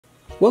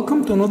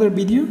Welcome to another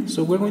video.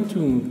 So we're going to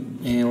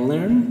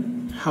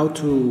learn how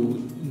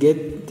to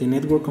get the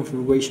network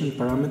configuration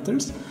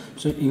parameters,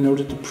 so in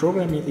order to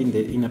program it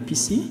in a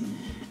PC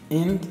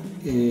and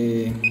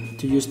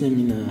to use them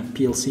in a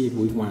PLC if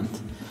we want.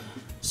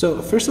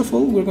 So first of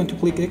all, we're going to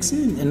click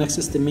exit and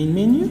access the main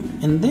menu,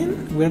 and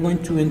then we're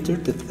going to enter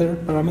the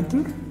third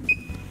parameter,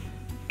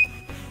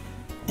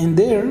 and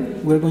there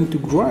we're going to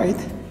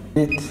write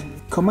net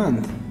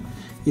command.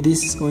 It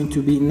is going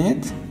to be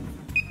net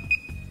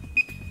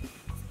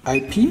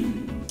IP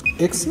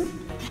exit,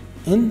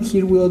 and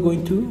here we are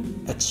going to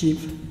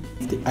achieve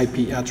the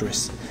IP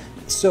address.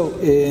 So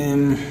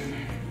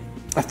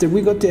after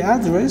we got the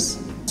address,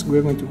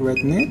 we're going to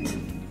write net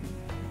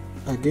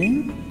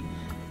again,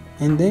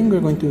 and then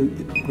we're going to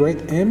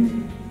write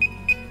M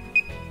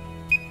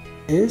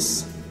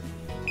S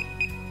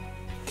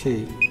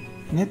K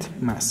net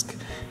mask.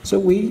 So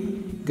we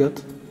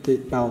got the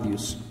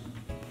values.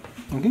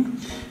 Okay,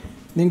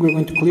 then we're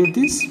going to clear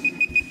this,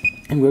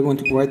 and we're going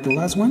to write the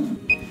last one.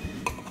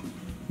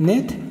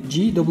 Net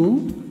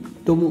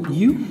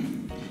GWW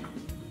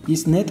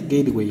is net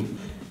gateway.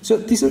 So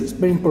these are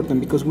very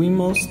important because we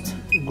must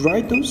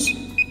write those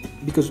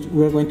because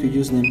we're going to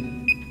use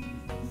them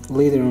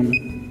later on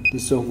the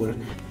software.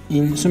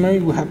 In summary,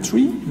 we have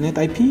three: net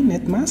IP,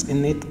 net mask,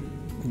 and net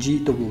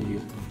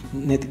GW,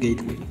 net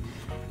gateway.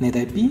 Net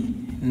IP,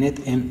 net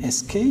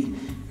MSK,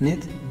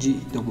 net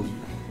GW.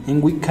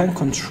 And we can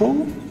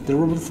control the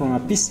robot from a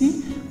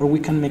PC, or we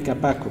can make a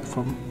backup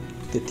from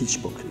the teach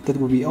book. That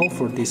will be all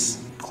for this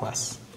class.